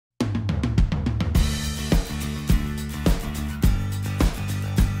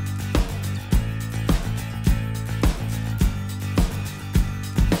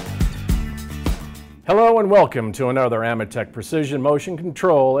Hello and welcome to another Ametek Precision Motion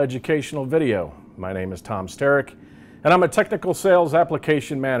Control educational video. My name is Tom Starek and I'm a Technical Sales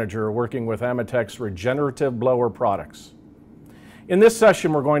Application Manager working with Ametek's regenerative blower products. In this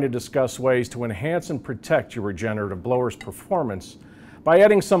session we're going to discuss ways to enhance and protect your regenerative blower's performance by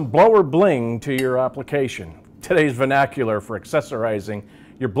adding some blower bling to your application. Today's vernacular for accessorizing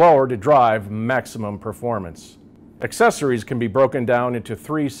your blower to drive maximum performance. Accessories can be broken down into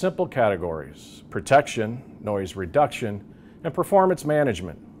three simple categories: protection, noise reduction, and performance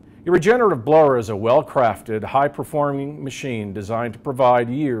management. Your regenerative blower is a well-crafted, high-performing machine designed to provide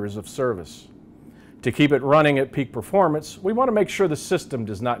years of service. To keep it running at peak performance, we want to make sure the system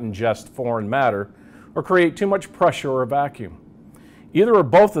does not ingest foreign matter or create too much pressure or vacuum. Either or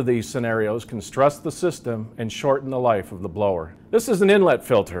both of these scenarios can stress the system and shorten the life of the blower. This is an inlet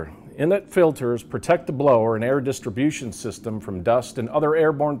filter. Inlet filters protect the blower and air distribution system from dust and other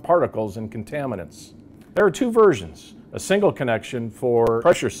airborne particles and contaminants. There are two versions, a single connection for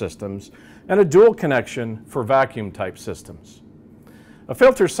pressure systems and a dual connection for vacuum type systems. A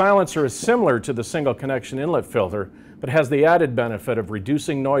filter silencer is similar to the single connection inlet filter, but has the added benefit of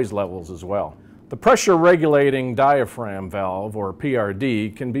reducing noise levels as well. The pressure regulating diaphragm valve, or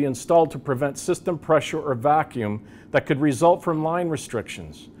PRD, can be installed to prevent system pressure or vacuum that could result from line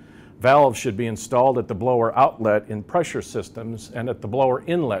restrictions. Valves should be installed at the blower outlet in pressure systems and at the blower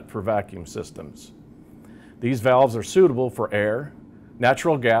inlet for vacuum systems. These valves are suitable for air,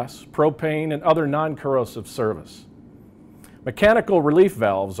 natural gas, propane, and other non-corrosive service. Mechanical relief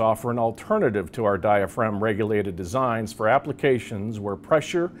valves offer an alternative to our diaphragm-regulated designs for applications where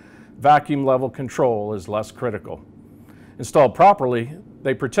pressure, vacuum level control is less critical. Installed properly,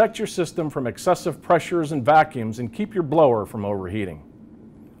 they protect your system from excessive pressures and vacuums and keep your blower from overheating.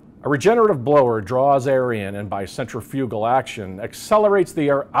 A regenerative blower draws air in and by centrifugal action accelerates the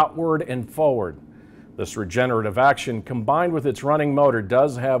air outward and forward. This regenerative action combined with its running motor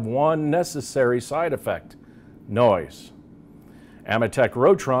does have one necessary side effect: noise. Ametek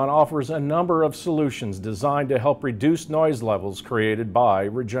Rotron offers a number of solutions designed to help reduce noise levels created by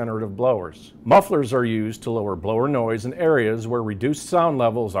regenerative blowers. Mufflers are used to lower blower noise in areas where reduced sound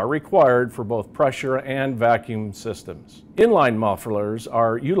levels are required for both pressure and vacuum systems. Inline mufflers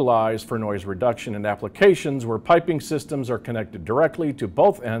are utilized for noise reduction in applications where piping systems are connected directly to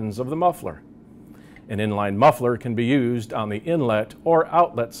both ends of the muffler. An inline muffler can be used on the inlet or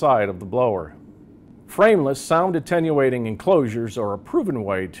outlet side of the blower. Frameless sound attenuating enclosures are a proven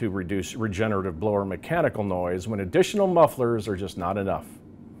way to reduce regenerative blower mechanical noise when additional mufflers are just not enough.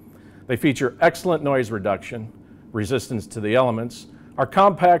 They feature excellent noise reduction, resistance to the elements, are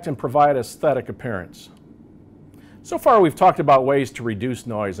compact, and provide aesthetic appearance. So far we've talked about ways to reduce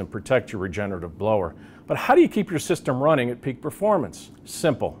noise and protect your regenerative blower, but how do you keep your system running at peak performance?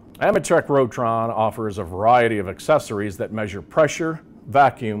 Simple. Ametek Rotron offers a variety of accessories that measure pressure,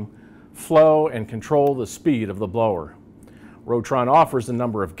 vacuum, flow, and control the speed of the blower. Rotron offers a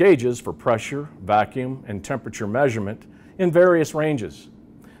number of gauges for pressure, vacuum, and temperature measurement in various ranges.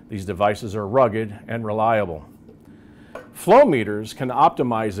 These devices are rugged and reliable. Flow meters can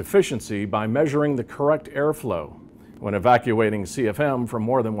optimize efficiency by measuring the correct airflow. When evacuating CFM from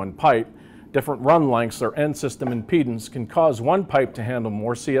more than one pipe, different run lengths or end system impedance can cause one pipe to handle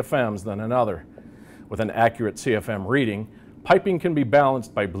more CFMs than another. With an accurate CFM reading, piping can be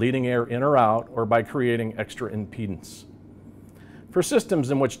balanced by bleeding air in or out or by creating extra impedance. For systems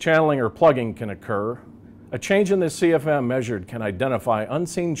in which channeling or plugging can occur, a change in the CFM measured can identify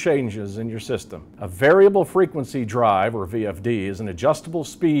unseen changes in your system. A variable frequency drive, or VFD, is an adjustable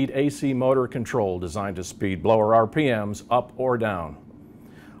speed AC motor control designed to speed blower RPMs up or down.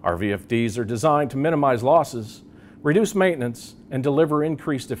 Our VFDs are designed to minimize losses, reduce maintenance, and deliver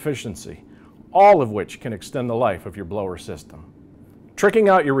increased efficiency, all of which can extend the life of your blower system. Tricking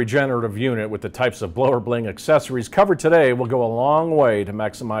out your regenerative unit with the types of blower bling accessories covered today will go a long way to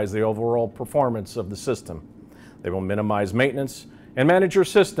maximize the overall performance of the system. They will minimize maintenance and manage your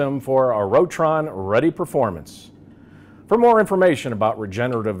system for a Rotron-ready performance. For more information about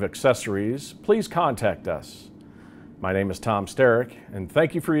regenerative accessories, please contact us. My name is Tom Starek, and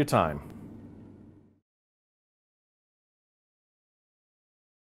thank you for your time.